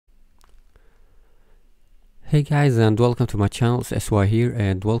Hey guys, and welcome to my channel. It's SY here,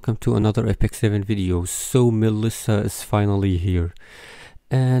 and welcome to another Epic 7 video. So Melissa is finally here,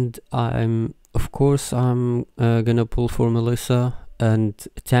 and of course I'm gonna pull for Melissa, and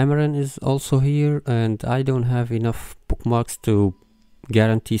Tamarin is also here, and I don't have enough bookmarks to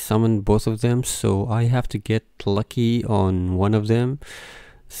guarantee summon both of them, so I have to get lucky on one of them.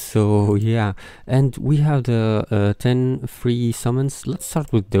 So yeah, and we have the 10 free summons. Let's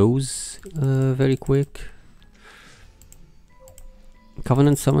start with those very quick.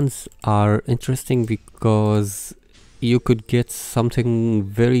 Covenant summons are interesting because you could get something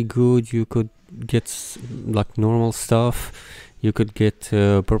very good. You could get like normal stuff. You could get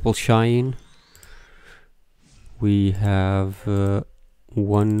purple shine. We have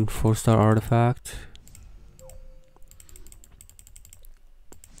one 4-star artifact.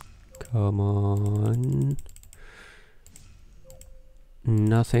 Come on.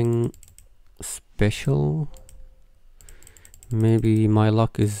 Nothing special. Maybe my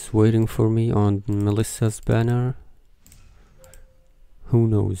luck is waiting for me on Melissa's banner. Who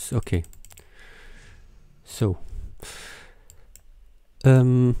knows? Okay. So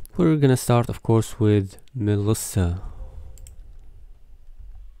we're gonna start, of course, with Melissa.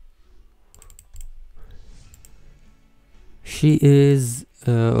 She is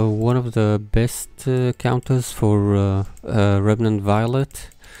one of the best counters for Revenant Violet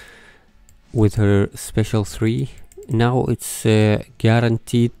with her special 3. Now it's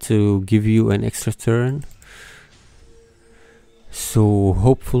guaranteed to give you an extra turn, so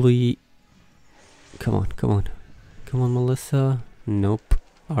hopefully, come on Melissa. Nope.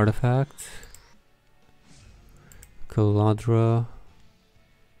 Artifact, Caladra,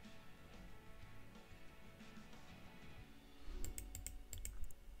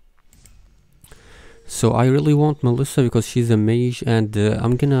 so I really want Melissa because she's a mage, and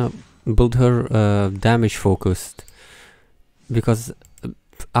I'm gonna build her damage focused, because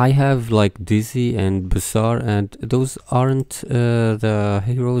I have like Dizzy and Bazaar, and those aren't the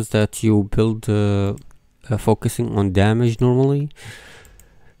heroes that you build focusing on damage normally,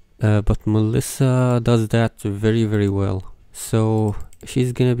 but Melissa does that very well. So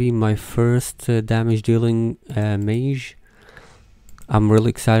she's gonna be my first damage dealing mage. I'm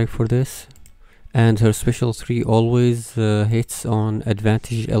really excited for this, and her special 3 always hits on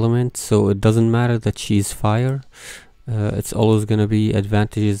advantage element, so it doesn't matter that she's fire. It's always gonna be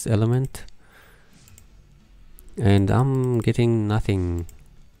advantages element, and I'm getting nothing.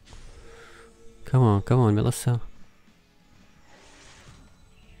 Come on Melissa.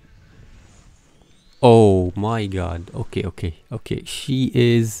 Oh my god. Okay, she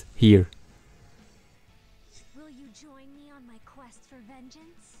is here. Will you join me on my quest for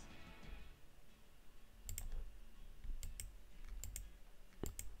vengeance?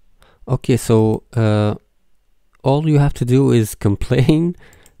 Okay, so all you have to do is complain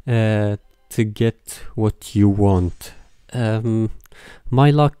to get what you want.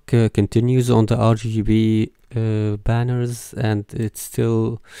 My luck continues on the RGB banners, and it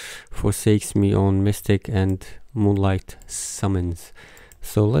still forsakes me on Mystic and Moonlight summons.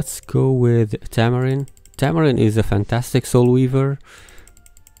 So let's go with Tamarin. Tamarin is a fantastic Soul Weaver.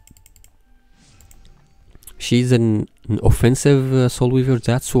 She's an offensive Soul Weaver,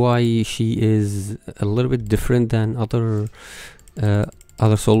 that's why she is a little bit different than other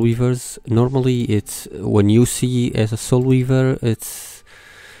Soul Weavers. Normally, it's when you see as a Soul Weaver, it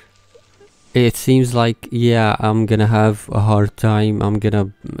seems like, yeah, I'm gonna have a hard time.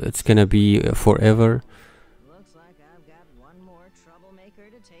 It's gonna be forever. Looks like I've got one more troublemaker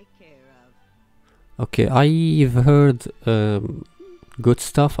to take care of. Okay, I've heard good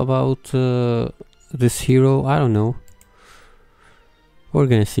stuff about this hero. I don't know. We're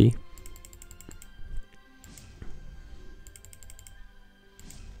gonna see.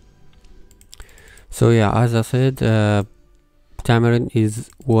 So yeah, as I said, Tamarin is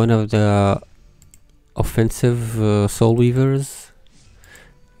one of the offensive Soul Weavers.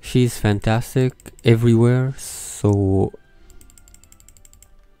 She's fantastic everywhere, so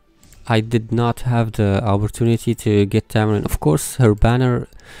I did not have the opportunity to get Tamarin. Of course, her banner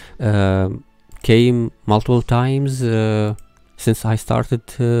came multiple times since I started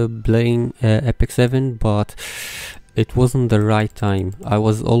playing Epic 7, but it wasn't the right time. I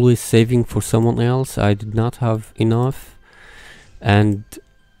was always saving for someone else. I did not have enough. And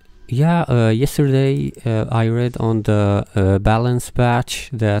yeah, yesterday I read on the balance patch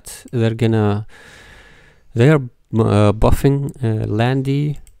that they are buffing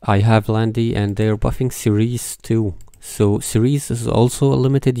Landy. I have Landy, and they are buffing Cerise too. So Cerise is also a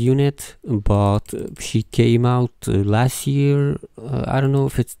limited unit, but she came out last year. I don't know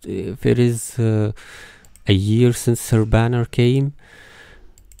if it is a a year since her banner came,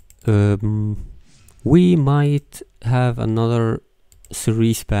 we might have another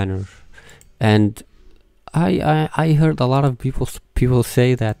Cerise banner. And I heard a lot of people say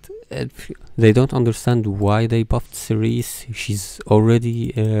that they don't understand why they buffed Cerise. She's already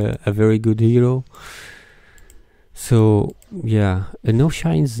a very good hero. So yeah, no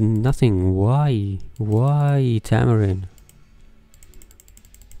shines, nothing. Why Tamarin?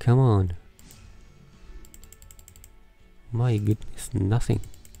 Come on. My goodness, nothing.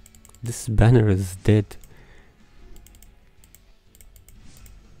 This banner is dead.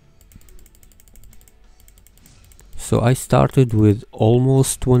 So I started with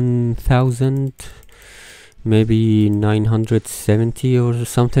almost 1000, maybe 970 or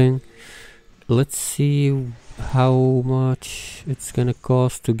something. Let's see how much it's gonna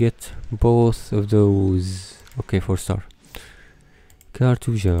cost to get both of those. Okay, 4-star.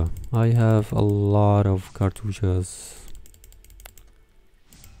 Cartouche. I have a lot of cartouches.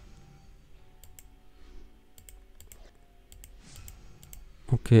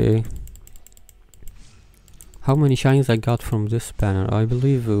 Okay. How many shines I got from this banner? I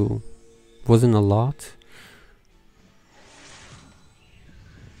believe it wasn't a lot.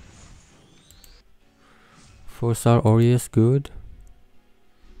 Four-star Aureus, good.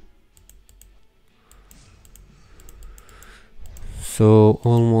 So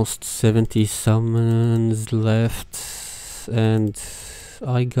almost 70 summons left, and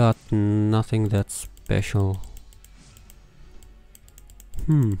I got nothing that special.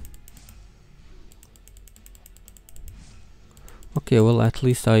 Okay, well, at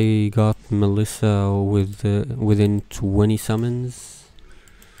least I got Melissa with within 20 summons.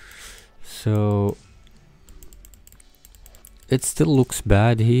 So it still looks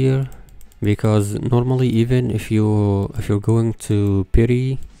bad here, because normally even if you're going to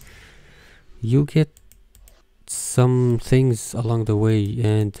pity, you get some things along the way,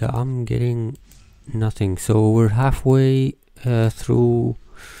 and I'm getting nothing. So we're halfway through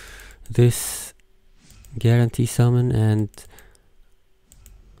this guarantee summon, and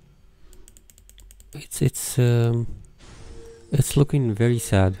it's looking very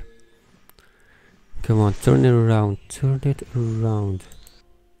sad. Come on, turn it around, turn it around.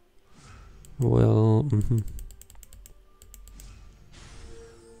 Well,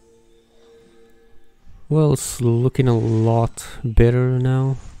 well, it's looking a lot better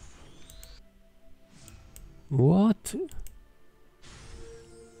now. What?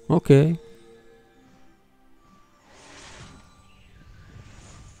 Okay.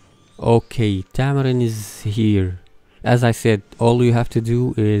 Okay, Tamarin is here. As I said, all you have to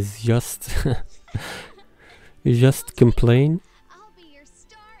do is just just complain. I'll be your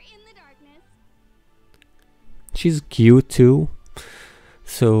star in the darkness. She's cute too.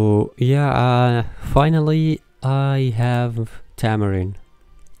 So yeah, finally I have Tamarin.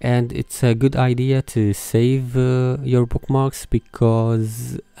 And it's a good idea to save your bookmarks,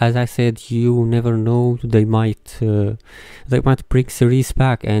 because as I said, you never know, they might bring Cerise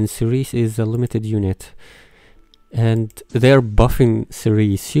back, and Cerise is a limited unit, and they're buffing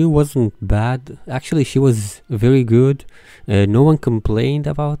Cerise. She wasn't bad, actually she was very good. No one complained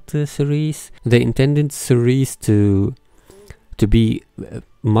about Cerise. They intended Cerise to be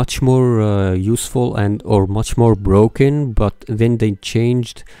much more useful and or much more broken, but then they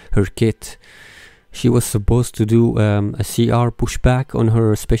changed her kit. She was supposed to do a CR pushback on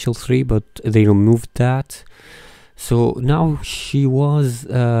her special 3, but they removed that. So now she was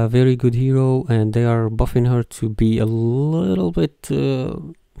a very good hero, and they are buffing her to be a little bit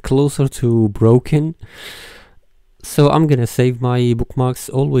closer to broken. So I'm gonna save my bookmarks.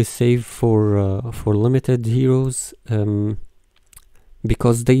 Always save for limited heroes,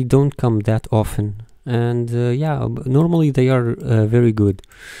 because they don't come that often, and yeah, normally they are very good.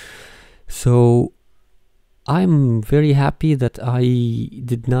 So I'm very happy that I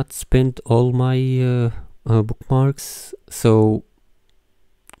did not spend all my bookmarks. So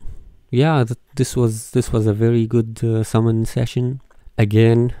yeah, this was a very good summon session.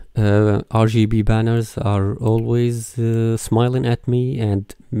 Again, RGB banners are always smiling at me,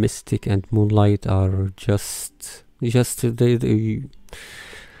 and Mystic and Moonlight are just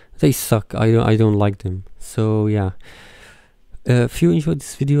they suck. I don't like them. So yeah, if you enjoyed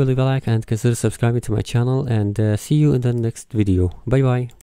this video, leave a like and consider subscribing to my channel, and see you in the next video. Bye bye.